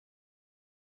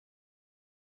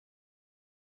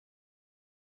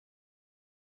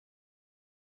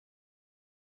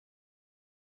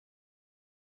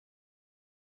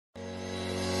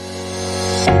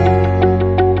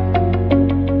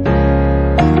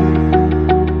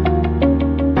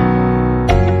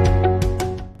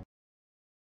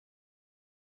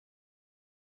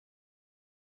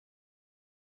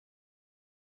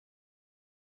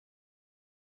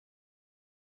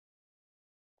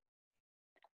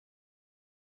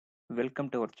Welcome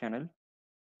to our channel.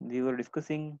 We were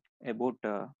discussing about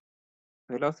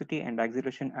velocity and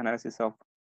acceleration analysis of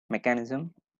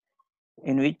mechanism,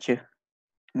 in which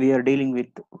we are dealing with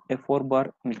a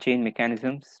 4-bar chain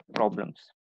mechanisms problems.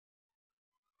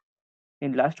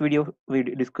 In last video, we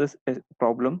discussed a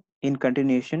problem. In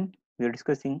continuation, we are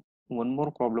discussing one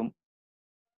more problem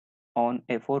on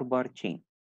a 4-bar chain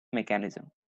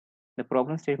mechanism. The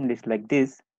problem statement is like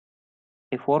this: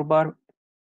 a 4-bar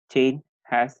chain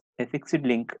has a fixed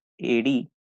link AD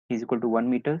is equal to 1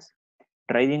 meters,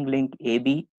 driving link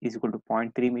AB is equal to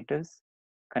 0.3 meters,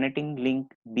 connecting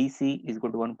link BC is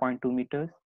equal to 1.2 meters,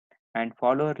 and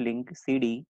follower link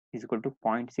CD is equal to zero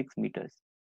point 0.6 meters.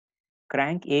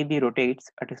 Crank AB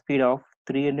rotates at a speed of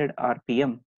 300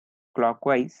 rpm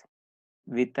clockwise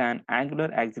with an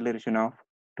angular acceleration of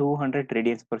 200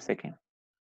 radians per second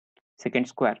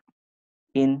square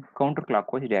in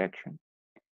counterclockwise direction.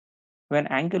 When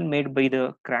angle made by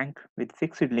the crank with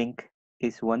fixed link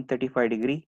is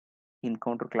 135 in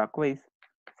counterclockwise,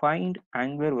 find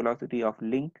angular velocity of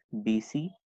link BC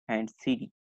and CD.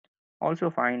 Also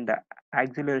find the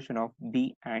acceleration of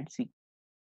B and C.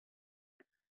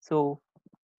 So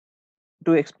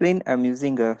to explain, I'm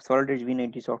using a SolidEdge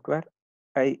V90 software.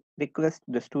 I request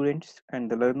the students and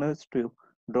the learners to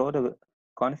draw the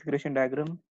configuration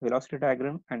diagram, velocity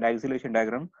diagram, and acceleration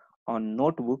diagram on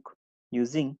notebook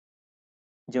using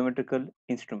geometrical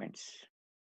instruments.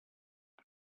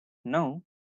 Now,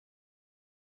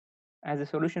 as a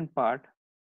solution part,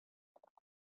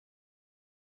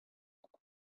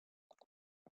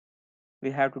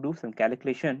 we have to do some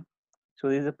calculation. So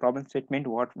this is a problem statement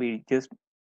what we just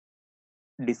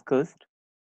discussed.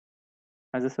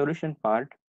 As a solution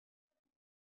part,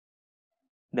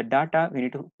 the data we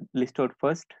need to list out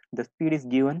first. The speed is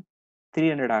given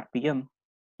 300 rpm.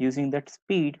 Using that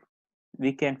speed,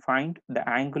 we can find the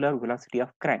angular velocity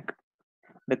of crank.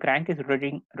 The crank is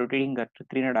rotating at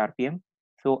 300 rpm.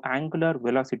 So angular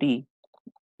velocity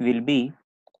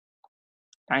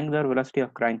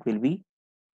of crank will be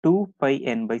 2 pi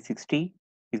n by 60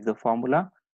 is the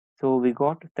formula. So we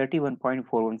got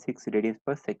 31.416 radians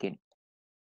per second.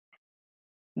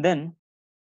 Then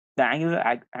the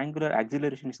angular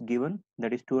acceleration is given,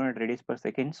 that is 200 radians per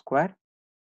second square.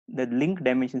 The link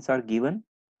dimensions are given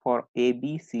for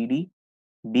AB, CD,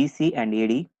 BC and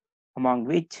AD, among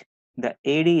which the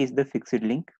AD is the fixed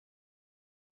link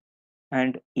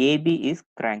and AB is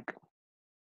crank.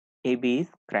 AB is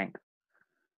crank.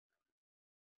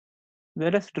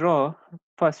 Let us draw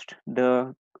first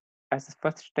as a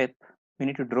first step, we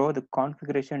need to draw the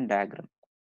configuration diagram.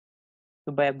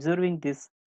 So by observing this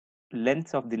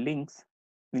lengths of the links,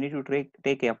 we need to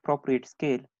take an appropriate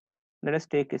scale. Let us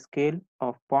take a scale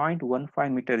of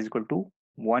 0.15 meter is equal to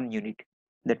 1 unit.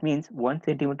 That means 1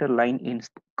 centimeter line in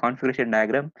configuration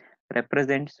diagram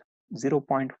represents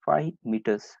 0.5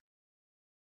 meters.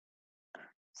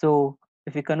 So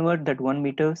if we convert that 1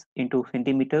 meters into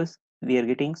centimeters, we are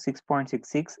getting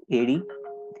 6.66 AD,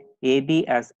 AB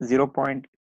as 0.3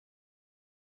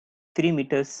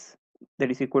 meters, that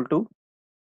is equal to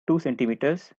 2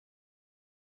 centimeters,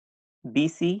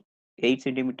 BC 8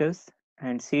 centimeters,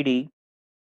 and CD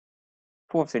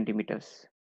 4 centimeters.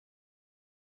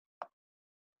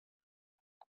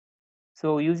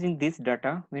 So using this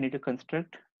data, we need to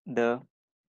construct the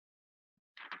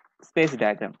space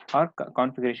diagram or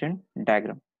configuration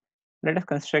diagram. Let us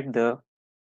construct the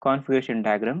configuration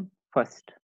diagram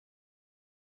first.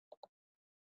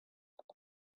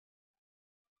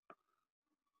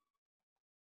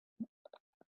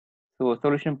 So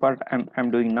solution part I'm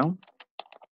doing now.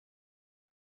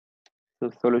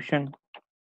 So solution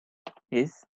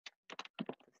is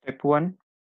step 1,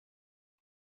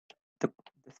 the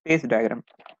space diagram.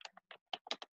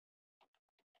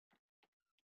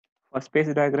 For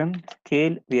space diagram,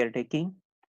 scale we are taking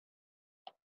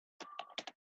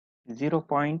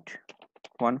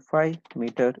 0.15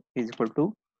 meter is equal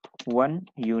to 1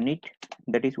 unit.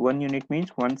 That is 1 unit means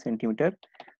 1 centimeter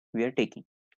we are taking.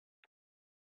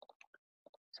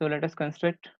 So let us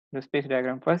construct the space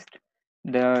diagram first.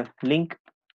 The link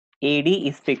AD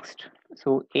is fixed.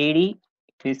 So AD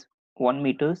is 1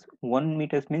 meters. 1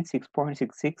 meters means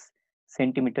 6.66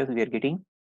 centimeters we are getting.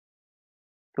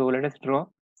 So let us draw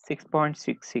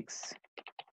 6.66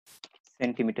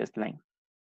 centimeters line.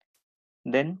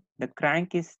 Then the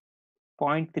crank is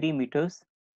 0.3 meters.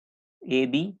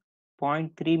 AB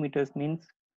 0.3 meters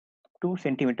means 2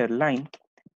 centimeter line,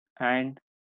 and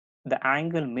the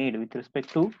angle made with respect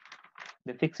to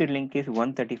the fixed link is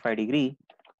 135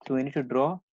 So we need to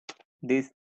draw this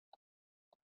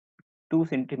 2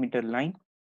 centimeter line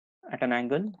at an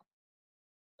angle,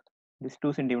 this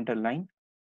 2 centimeter line.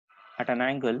 at an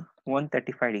angle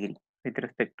 135 degree with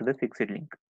respect to the fixed link.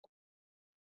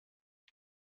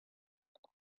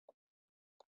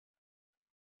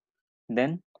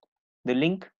 Then the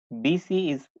link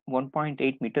BC is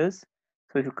 1.8 meters.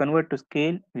 So if you convert to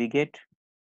scale, we get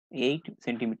 8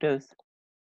 centimeters.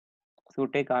 So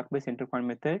take arc by center point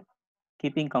method,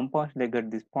 keeping compass leg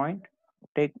at this point,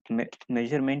 take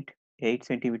measurement 8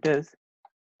 centimeters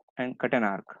and cut an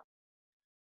arc.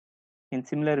 In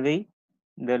similar way,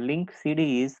 the link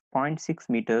CD is 0.6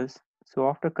 meters. So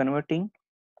after converting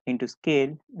into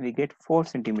scale, we get 4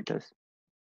 centimeters.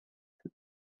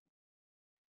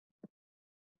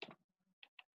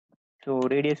 So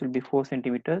radius will be 4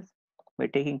 centimeters. By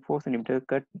taking 4 centimeters,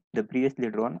 cut the previously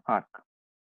drawn arc.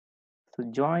 So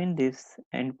join this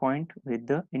endpoint with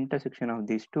the intersection of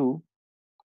these two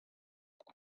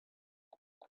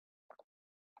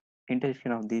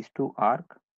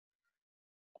arc,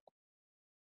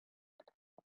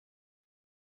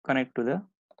 connect to the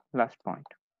last point.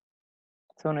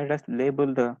 So let us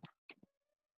label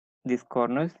these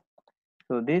corners.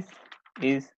 So this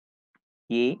is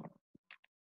A,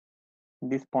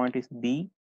 this point is B,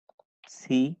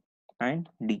 C and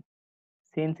D.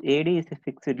 Since AD is a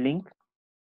fixed link,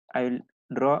 I will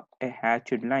draw a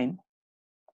hatched line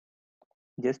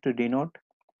just to denote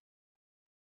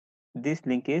this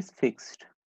link is fixed.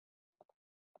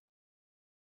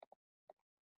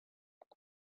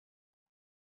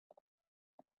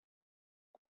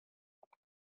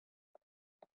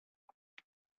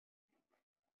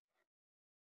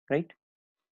 Right?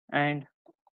 And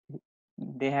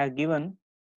they have given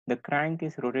the crank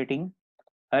is rotating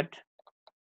at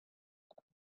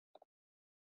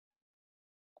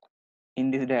in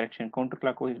this direction,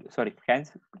 counterclockwise. Sorry, crank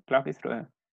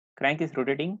is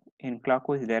rotating in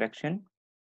clockwise direction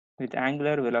with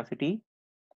angular velocity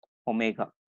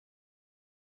omega.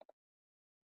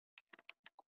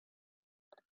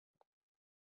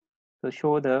 So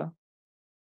show the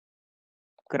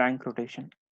crank rotation.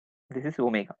 This is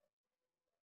omega.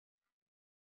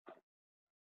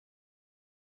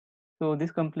 So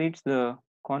this completes the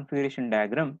configuration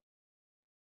diagram.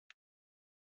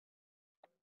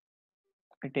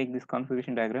 I take this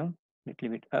configuration diagram little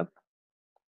bit up.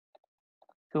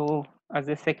 So as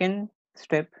a second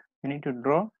step, we need to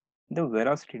draw the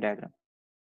velocity diagram.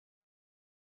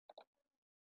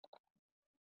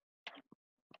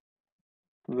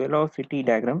 Velocity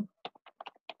diagram.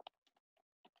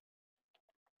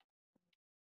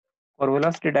 For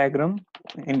velocity diagram,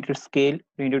 into scale,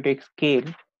 we need to take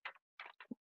scale.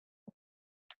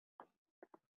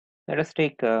 Let us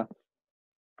take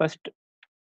first,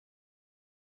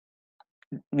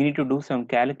 we need to do some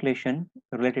calculation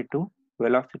related to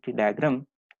velocity diagram.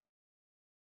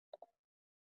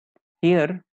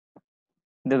 Here,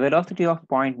 the velocity of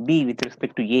point B with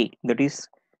respect to A, that is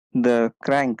the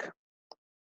crank.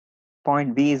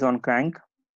 Point B is on crank.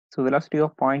 So velocity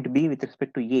of point B with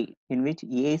respect to A, in which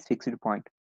A is fixed point.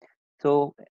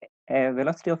 So a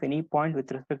velocity of any point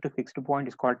with respect to fixed point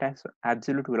is called as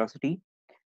absolute velocity.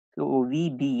 So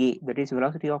VBA, that is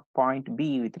velocity of point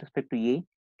B with respect to A,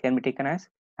 can be taken as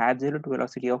absolute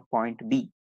velocity of point B.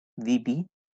 VB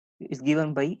is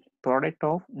given by product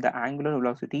of the angular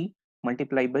velocity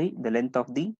multiplied by the length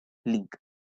of the link.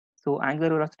 So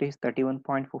angular velocity is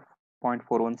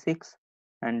 31.416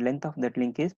 and length of that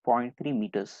link is 0.3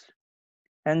 meters.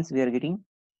 Hence, we are getting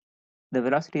the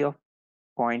velocity of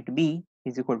point B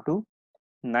is equal to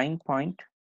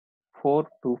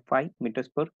 9.425 meters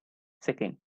per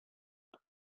second.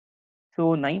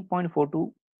 So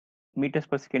 9.42 meters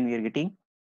per second we are getting.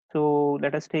 So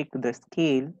let us take the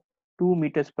scale 2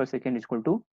 meters per second is equal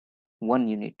to 1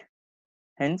 unit.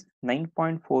 Hence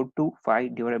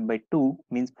 9.425 divided by 2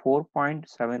 means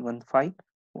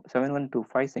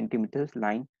 4.7125 centimeters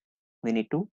line we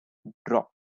need to draw.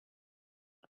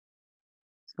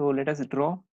 So let us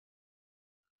draw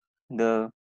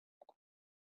the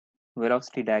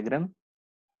velocity diagram,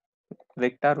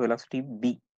 vector velocity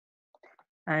B,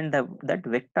 and that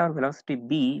vector velocity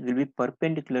B will be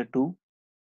perpendicular to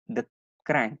the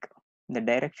crank. The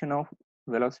direction of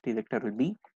velocity vector will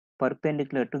be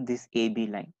perpendicular to this AB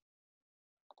line.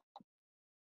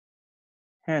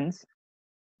 Hence,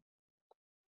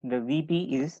 the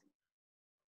VB is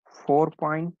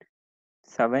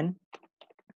 4.7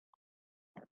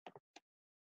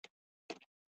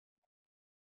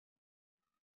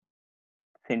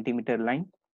 centimeter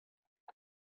line,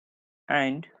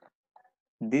 and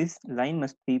this line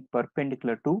must be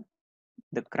perpendicular to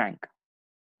the crank.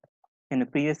 In the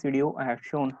previous video, I have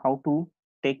shown how to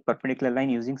take perpendicular line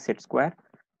using set square,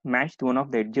 match one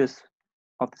of the edges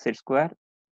of the set square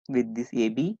with this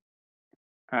AB,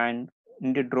 and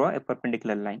need to draw a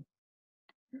perpendicular line.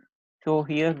 So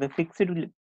here the fixed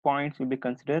points will be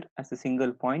considered as a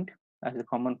single point, as a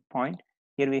common point.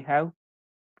 Here we have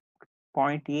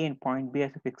point A and point B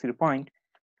as a fixed point.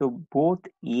 So both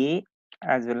A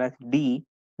as well as D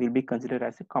will be considered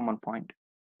as a common point.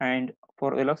 And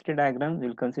for velocity diagram,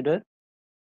 we'll consider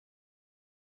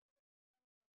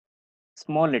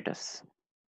small letters.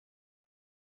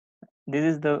 This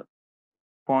is the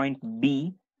point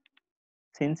B.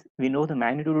 Since we know the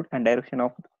magnitude and direction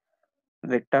of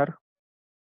vector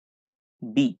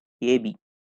B, AB,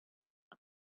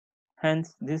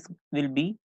 hence this will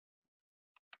be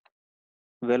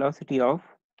velocity of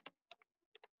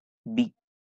B,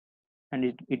 and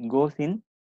it goes in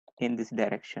this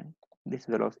direction. This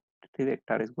velocity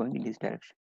vector is going in this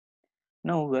direction.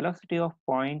 Now velocity of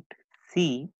point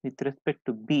C with respect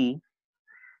to B,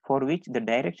 for which the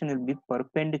direction will be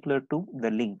perpendicular to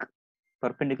the link,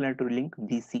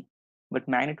 BC, but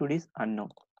magnitude is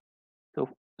unknown. So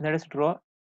let us draw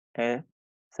a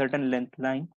certain length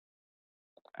line,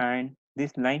 and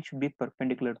this line should be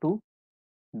perpendicular to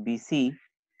BC.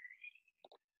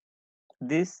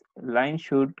 This line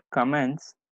should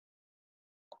commence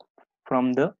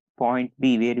from the point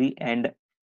B where we end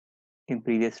in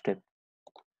previous step.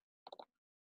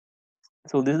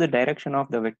 So this is the direction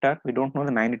of the vector. We don't know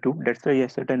the magnitude. That's why a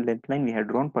certain length line we have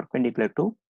drawn perpendicular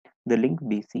to the link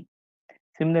BC.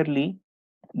 Similarly,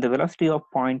 the velocity of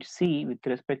point C with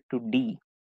respect to D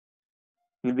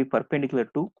will be perpendicular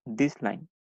to this line,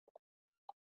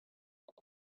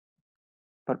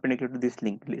 perpendicular to this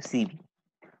link CB.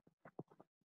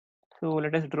 So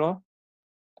let us draw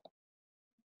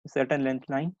a certain length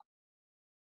line,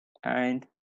 and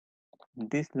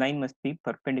this line must be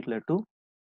perpendicular to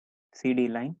CD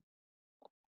line.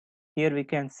 Here we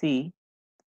can see,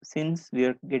 since we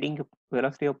are getting a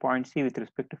velocity of point C with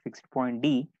respect to fixed point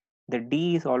D, the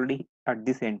D is already at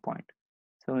this end point.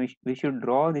 So we should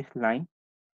draw this line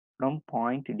from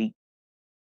point D.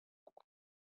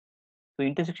 So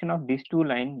intersection of these two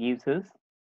lines gives us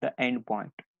the end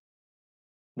point,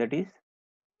 that is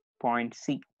point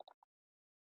C.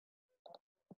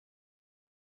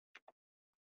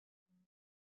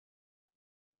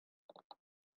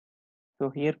 So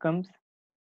here comes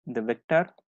the vector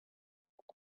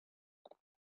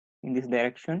in this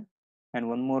direction and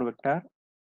one more vector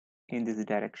in this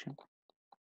direction.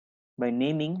 By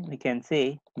naming, we can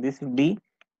say this will be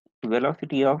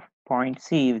velocity of point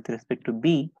C with respect to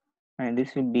B, and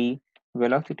this will be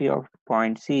velocity of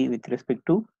point C with respect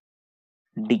to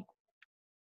D.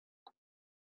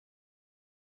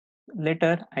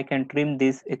 Later, I can trim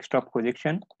this extra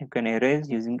projection. You can erase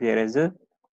using the eraser.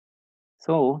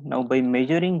 So now by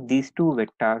measuring these two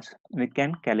vectors, we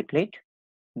can calculate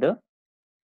the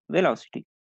velocity.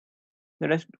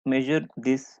 Let us measure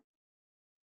this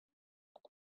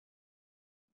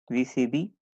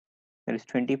VCB, that is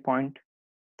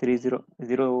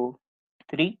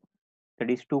 20.3003, that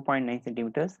is 2.9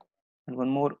 centimeters, and one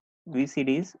more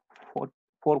VCD is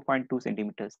 4.2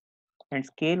 centimeters. And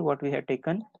scale what we have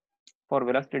taken for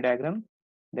velocity diagram,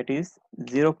 that is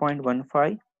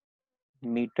 0.15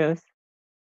 meters,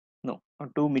 no,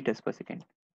 2 meters per second.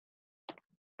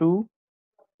 2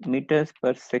 meters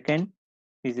per second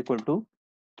is equal to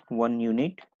 1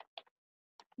 unit,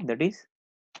 that is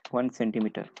 1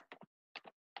 centimeter.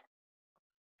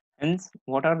 Hence,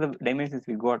 what are the dimensions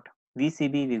we got?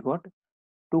 VCB we got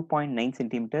 2.9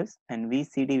 centimeters and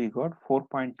VCD we got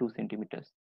 4.2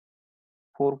 centimeters,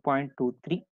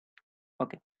 4.23.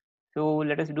 Okay, so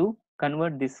let us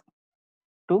convert this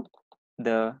to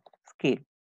the scale.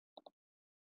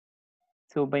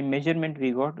 So by measurement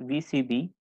we got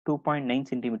VCB 2.9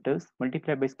 centimeters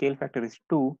multiplied by scale factor is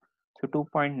 2. So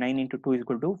 2.9 into 2 is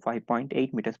equal to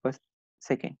 5.8 meters per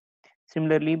second.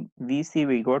 Similarly, VC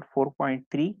we got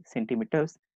 4.3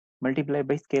 centimeters multiplied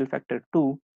by scale factor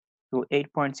 2, so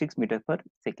 8.6 meters per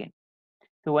second.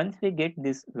 So once we get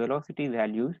this velocity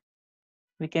values,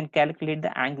 we can calculate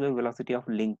the angular velocity of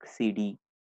link CD.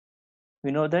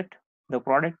 We know that the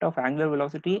product of angular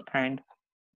velocity and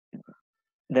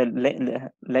the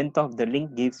length of the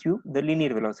link gives you the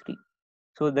linear velocity.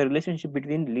 So the relationship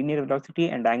between linear velocity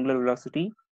and angular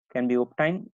velocity can be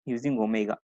obtained using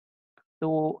omega.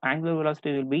 So angular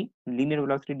velocity will be linear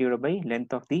velocity divided by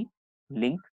length of the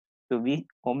link. So V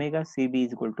omega CB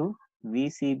is equal to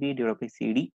VCB divided by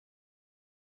CD.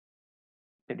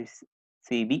 That is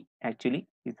CB, actually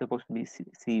it's supposed to be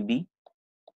CB.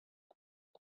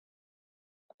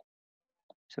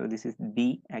 So this is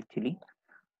B actually.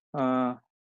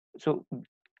 So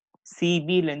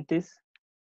CB length is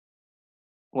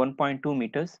 1.2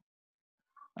 meters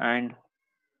and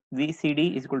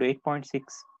VCD is equal to 8.6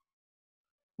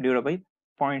 divided by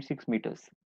 0.6 meters.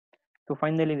 So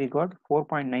finally we got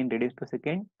 4.9 radians per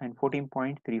second and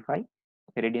 14.35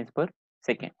 radians per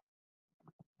second.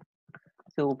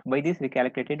 So by this we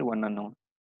calculated one unknown.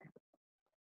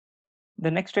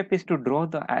 The next step is to draw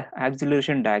the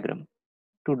acceleration diagram.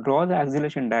 To draw the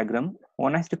acceleration diagram,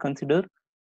 one has to consider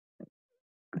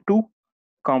two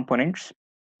components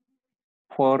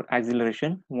for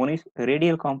acceleration. One is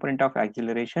radial component of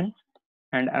acceleration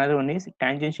and another one is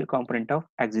tangential component of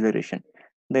acceleration.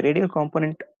 The radial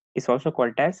component is also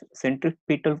called as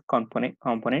centripetal component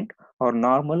or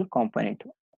normal component.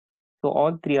 So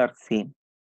all three are same.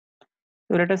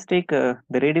 So let us take the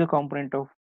radial component of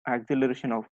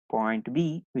acceleration of point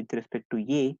B with respect to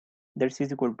A, that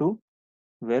is equal to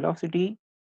velocity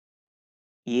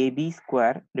AB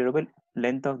square divided by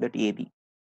length of that AB.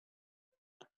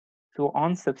 So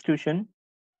on substitution,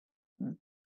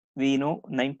 we know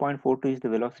 9.42 is the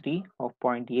velocity of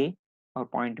point A or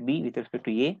point B with respect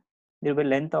to A. Thereby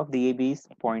length of the AB is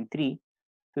 0.3.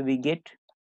 So we get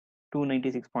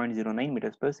 296.09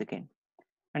 meters per second.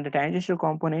 And the tangential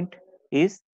component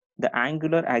is the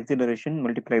angular acceleration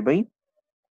multiplied by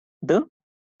the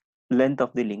length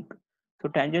of the link. So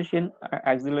tangential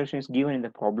acceleration is given in the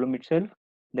problem itself,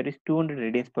 that is 200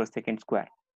 radians per second square.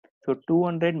 So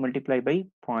 200 multiplied by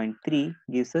 0.3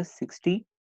 gives us 60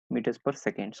 meters per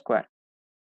second square.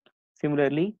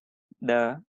 Similarly,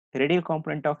 the radial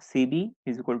component of CB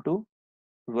is equal to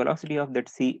velocity of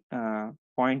that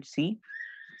point C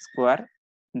square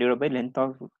divided by length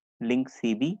of link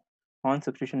CB. On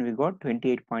substitution, we got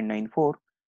 28.94.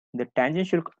 The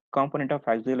tangential component of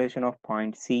acceleration of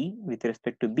point C with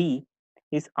respect to B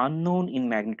is unknown in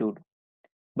magnitude,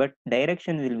 but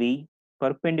direction will be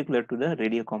perpendicular to the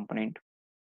radial component.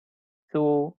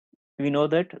 So we know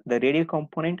that the radial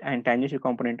component and tangential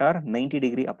component are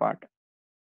 90-degree apart.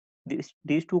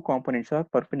 These two components are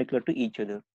perpendicular to each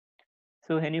other.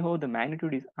 So anyhow, the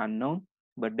magnitude is unknown,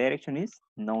 but direction is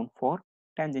known for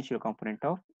tangential component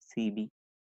of CB.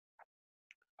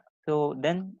 So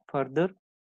then further,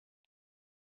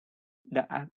 the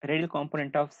radial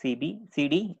component of CD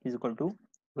is equal to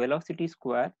velocity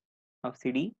square of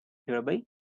CD divided by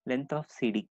length of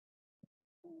CD,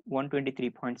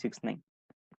 123.69.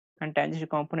 And tangential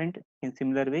component in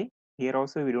similar way, here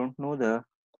also we don't know the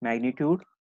magnitude.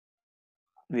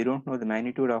 We don't know the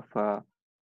magnitude of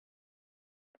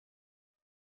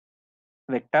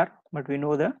vector, but we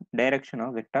know the direction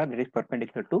of vector that is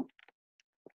perpendicular to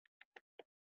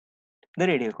the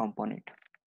radial component.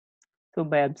 So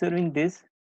by observing this,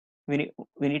 we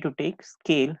need to take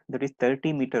scale that is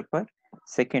 30 meter per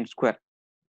second square.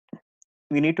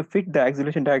 We need to fit the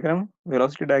acceleration diagram,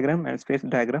 velocity diagram, and space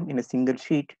diagram in a single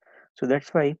sheet. So that's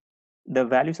why the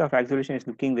values of acceleration is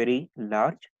looking very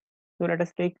large. So let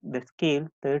us take the scale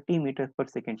 30 meters per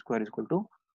second square is equal to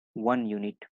 1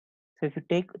 unit. So if you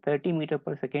take 30 meter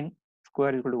per second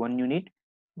square is equal to 1 unit,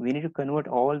 we need to convert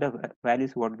all the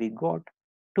values what we got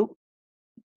to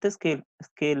the scale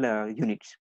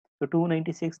units. So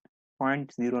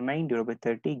 296.09 divided by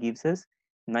 30 gives us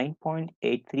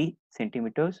 9.83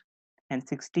 centimeters, and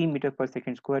 60 meter per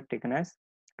second square taken as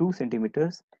 2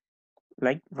 centimeters,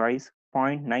 likewise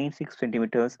 0.96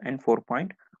 centimeters and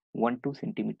 4.12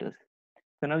 centimeters.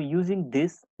 So now using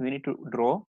this, we need to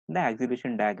draw the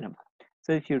acceleration diagram.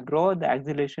 So if you draw the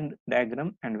acceleration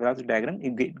diagram and velocity diagram,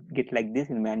 you get like this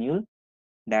in manual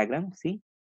diagram. See,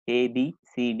 A, B,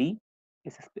 C, D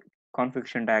is a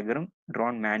configuration diagram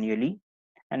drawn manually,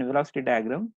 and velocity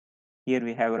diagram. Here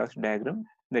we have velocity diagram,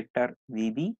 vector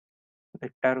VB,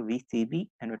 vector VCB,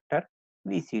 and vector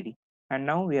VCD. And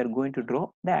now we are going to draw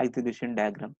the acceleration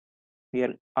diagram.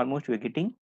 We're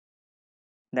getting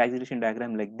the acceleration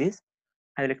diagram like this.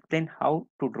 I will explain how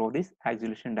to draw this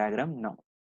acceleration diagram now.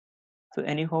 So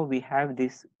anyhow, we have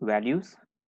these values,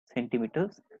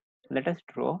 centimeters. Let us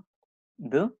draw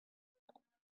the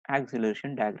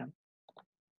acceleration diagram.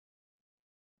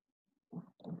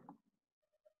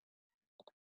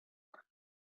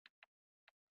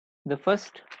 The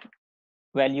first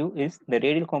value is the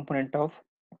radial component of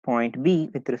point B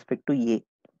with respect to A.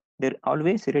 There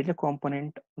always radial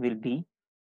component will be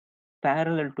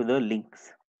parallel to the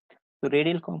links. So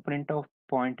radial component of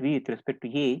point B with respect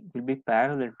to A will be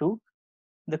parallel to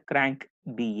the crank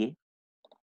BA.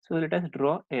 So let us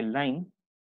draw a line.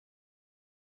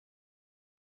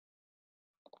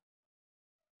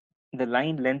 The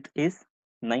line length is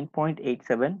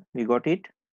 9.87. We got it.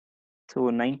 So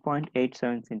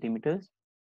 9.87 centimeters.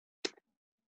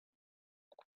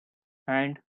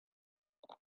 And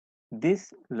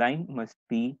this line must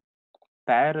be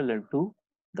parallel to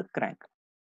the crank.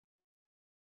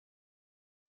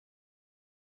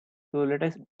 So let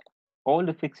us, all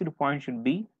the fixed points should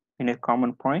be in a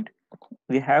common point.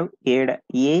 We have A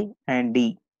and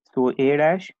D. So A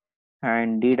dash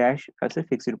and D dash as a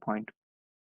fixed point.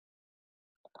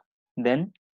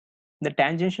 Then the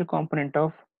tangential component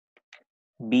of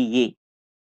BA.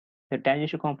 The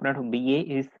tangential component of BA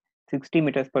is 60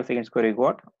 meters per second square we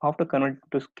got. After converting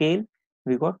to scale,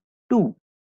 we got 2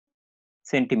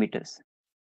 centimeters.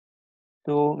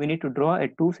 So we need to draw a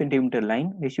 2 centimeter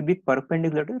line. It should be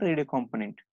perpendicular to the radial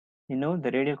component. You know,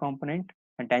 the radial component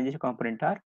and tangential component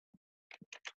are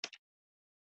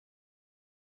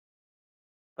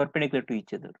perpendicular to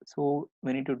each other. So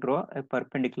we need to draw a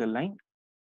perpendicular line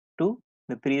to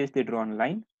the previously drawn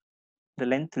line. The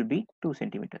length will be 2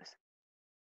 centimeters.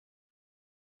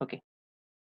 Okay.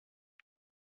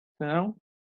 So now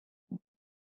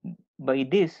by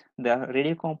this, the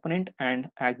radial component and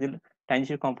axial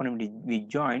tangential component will be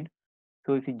joined.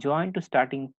 So if you join to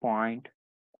starting point,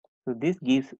 so this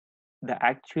gives the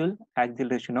actual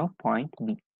acceleration of point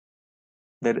B.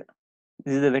 This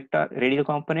is the vector radial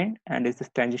component and this is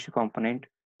tangential component.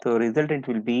 So resultant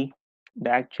will be the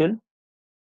actual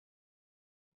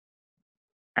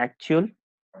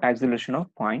acceleration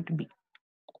of point B.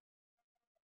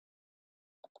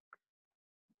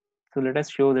 So let us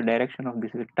show the direction of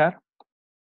this vector.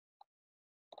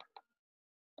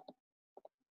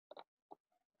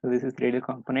 So this is radial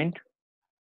component.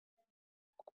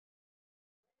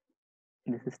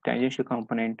 This is tangential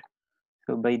component.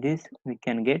 So by this we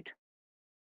can get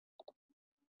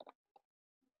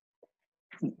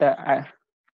the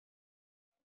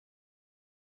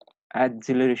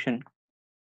acceleration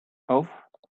of,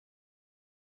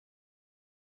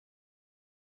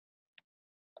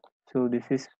 so this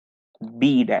is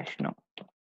B dash now.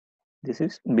 This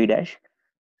is B dash.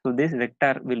 So this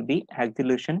vector will be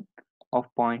acceleration of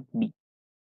point B.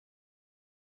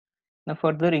 Now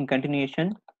further in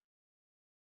continuation,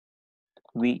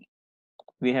 we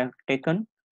have taken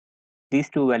these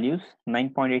two values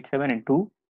 9.87 and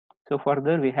 2. So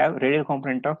further we have radial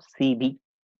component of CB,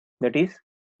 that is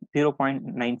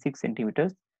 0.96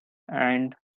 centimeters,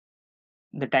 and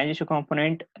the tangential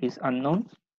component is unknown.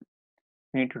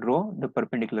 We need to draw the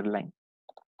perpendicular line.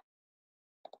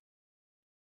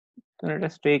 So let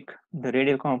us take the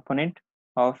radial component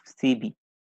of CB,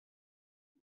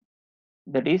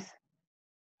 that is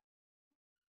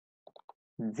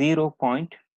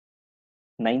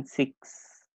 0.96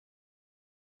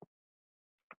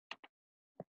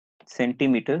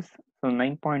 centimeters. So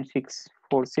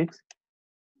 9.646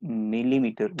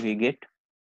 millimeter we get.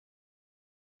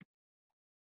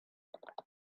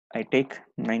 I take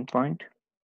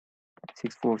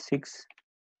 9.646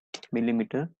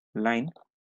 millimeter line,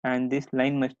 and this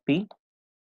line must be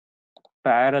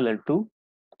parallel to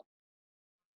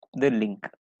the link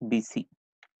BC.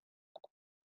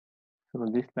 So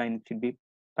this line should be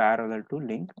parallel to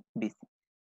link BC,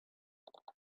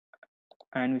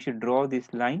 and we should draw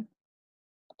this line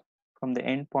from the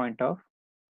end point of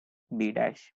B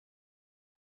dash.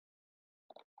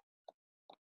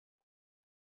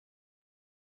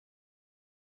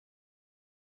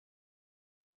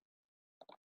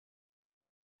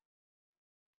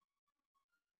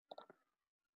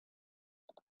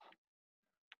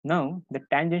 Now the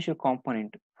tangential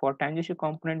component. For tangential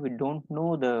component, we don't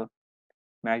know the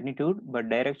magnitude, but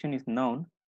direction is known.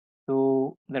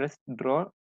 So let us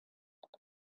draw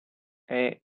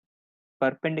a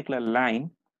perpendicular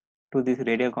line to this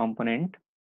radial component.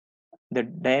 The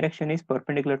direction is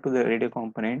perpendicular to the radial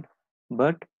component,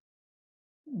 but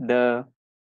the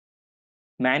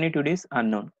magnitude is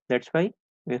unknown. That's why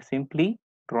we are simply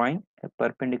drawing a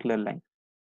perpendicular line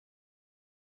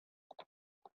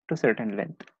to certain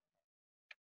length.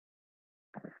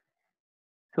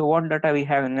 So what data we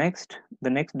have next? The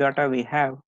next data we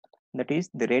have, that is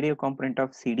the radial component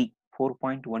of CD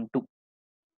 4.12,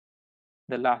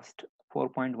 the last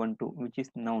 4.12, which is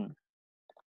known.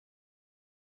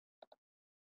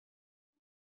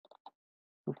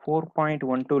 So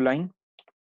 4.12 line,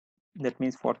 that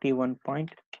means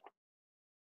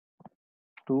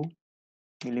 41.2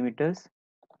 millimeters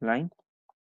line.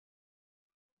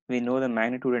 We know the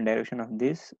magnitude and direction of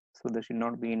this, so there should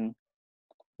not be in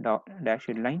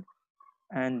dashed line,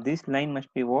 and this line must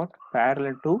be what?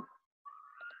 Parallel to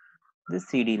the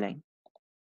CD line.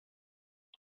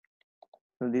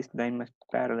 So this line must be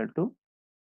parallel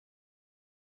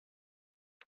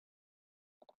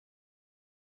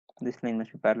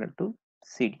to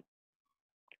CD,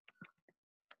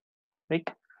 right?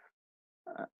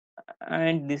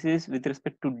 And this is with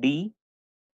respect to D.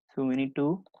 So we need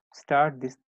to start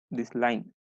this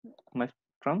line must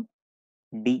from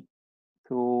D.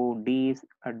 So D is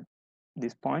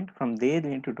this point. From there we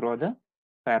need to draw the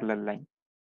parallel line,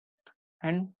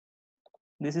 and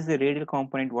this is the radial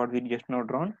component what we just now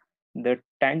drawn. The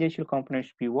tangential component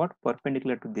should be what?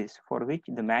 Perpendicular to this, for which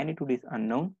the magnitude is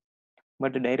unknown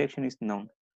but the direction is known.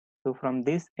 So from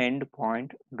this end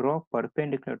point, draw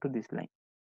perpendicular to this line.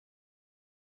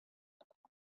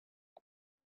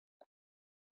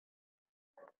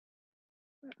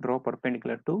 Draw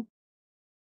perpendicular to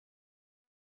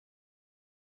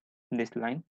this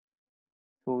line.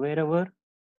 So wherever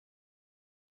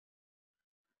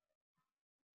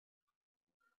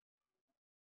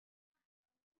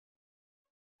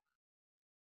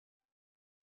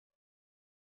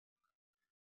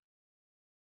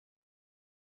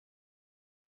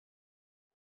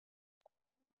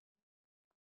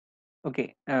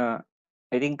okay, I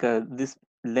think this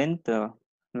length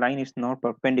line is not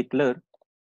perpendicular.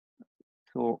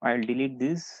 So I'll delete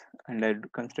this and I'll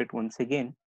construct once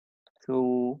again.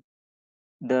 So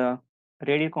the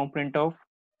radial component of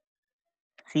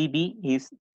CB is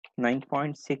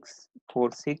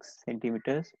 9.646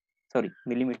 centimeters, sorry,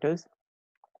 millimeters,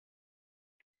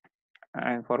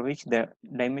 and for which the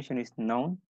dimension is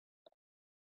known,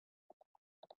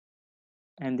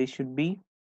 and this should be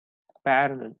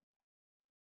parallel.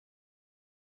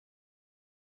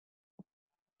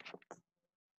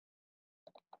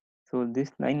 So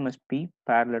this line must be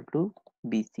parallel to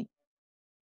BC.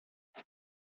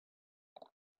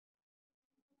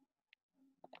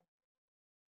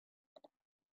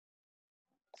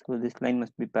 So this line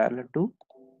must be parallel to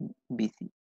BC.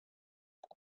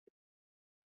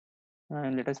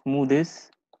 And let us move this.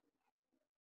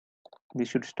 This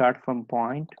should start from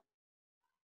point,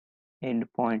 end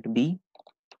point B,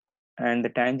 and the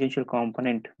tangential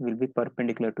component will be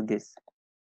perpendicular to this.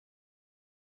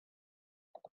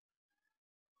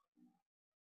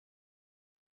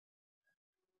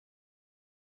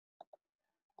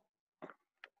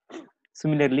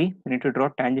 Similarly, we need to draw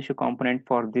tangential component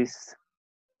for this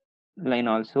line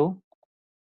also.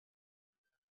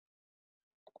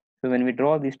 So when we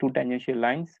draw these two tangential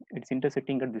lines, it's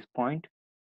intersecting at this point.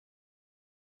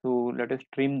 So let us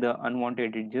trim the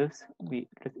unwanted edges.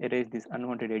 Let's erase these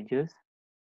unwanted edges.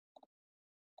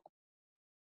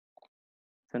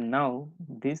 So now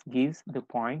this gives the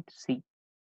point C.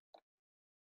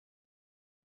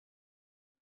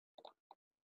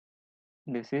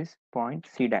 This is point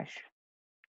C dash.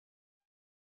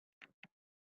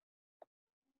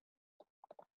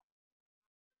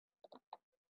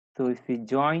 So if we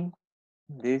join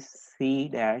this C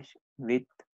dash with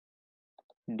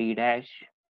D dash,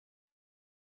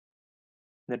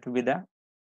 that will be the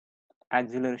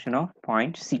acceleration of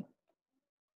point C.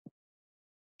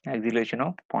 Acceleration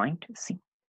of point C.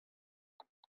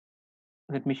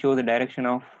 Let me show the direction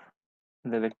of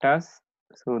the vectors.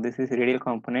 So this is radial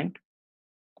component,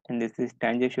 and this is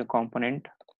tangential component,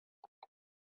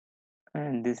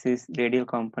 and this is radial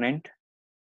component,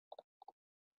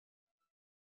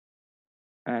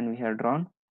 and we have drawn,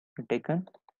 taken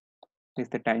this is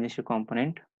the tangential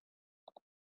component,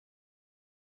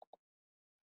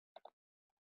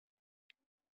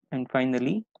 and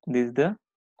finally this is the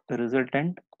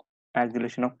resultant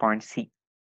acceleration of point C.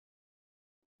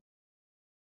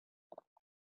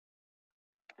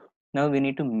 Now we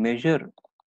need to measure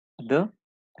the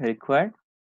required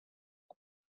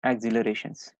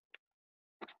accelerations.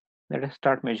 Let us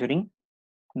start measuring.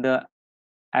 The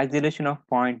acceleration of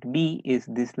point B is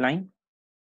this line.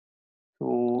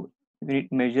 So we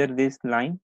measure this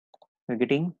line. We're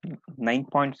getting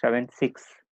 9.76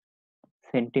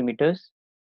 centimeters.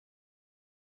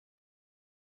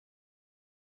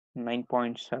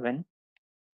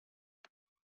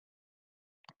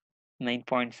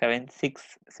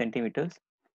 9.76 centimeters.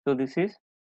 So this is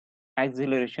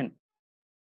acceleration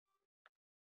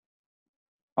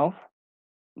of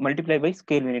multiply by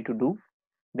scale we need to do.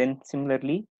 Then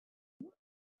similarly,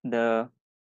 the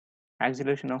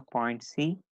acceleration of point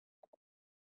C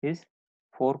is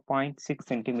 4.6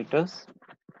 centimeters.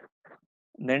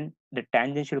 Then the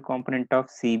tangential component of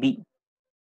CB,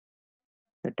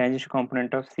 the tangential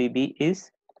component of CB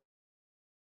is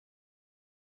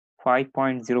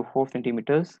 5.04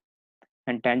 centimeters,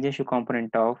 and tangential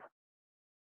component of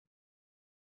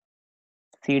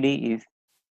CD is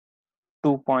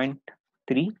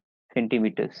 2.3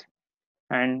 centimeters.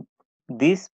 And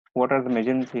these, what are the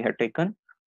measurements we have taken,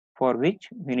 for which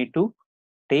we need to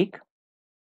take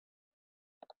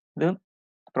the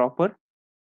proper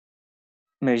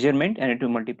measurement and to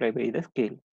multiply by the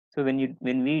scale. So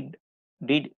when we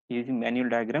did using manual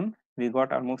diagram, we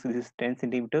got almost this is 10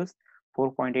 centimeters,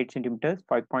 4.8 centimeters,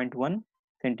 5.1,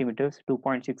 centimeters,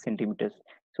 2.6 centimeters.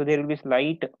 So there will be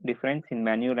slight difference in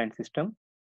manual and system.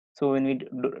 So when we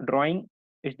drawing,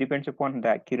 it depends upon the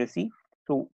accuracy.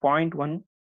 So 0.1,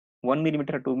 1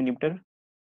 millimeter, 2 millimeter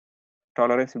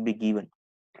tolerance will be given.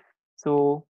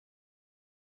 So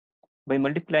by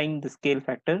multiplying the scale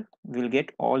factor, we'll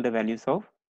get all the values of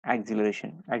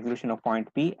acceleration of point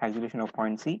P, acceleration of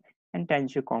point C, and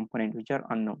tangential component, which are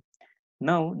unknown.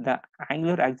 Now the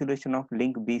angular acceleration of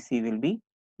link BC will be,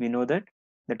 we know that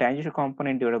the tangential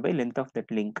component divided by length of that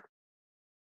link.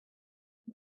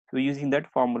 So using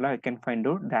that formula, I can find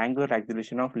out the angular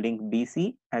acceleration of link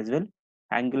BC as well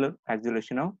angular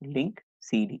acceleration of link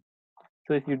CD.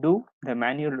 So if you do the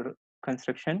manual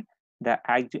construction, the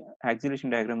acceleration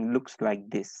diagram looks like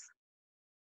this.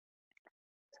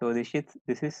 So this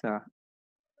is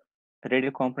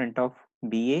radial component of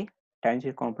BA,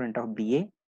 tangential component of BA.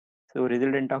 So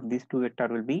resultant of these two vector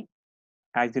will be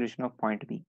acceleration of point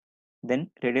B. Then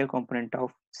radial component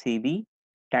of CB,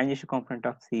 tangential component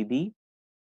of CB,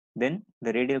 then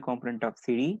the radial component of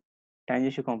CD,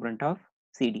 tangential component of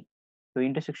CD. So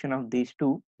intersection of these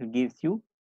two gives you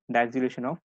the acceleration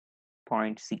of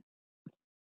point C.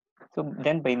 So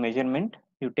then by measurement,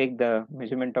 you take the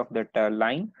measurement of that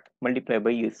line, multiply by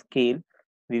your scale,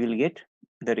 we will get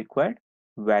the required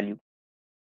value.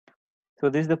 So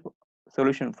this is the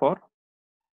solution for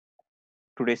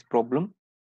today's problem.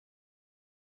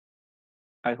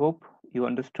 I hope you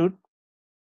understood.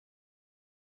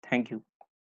 Thank you.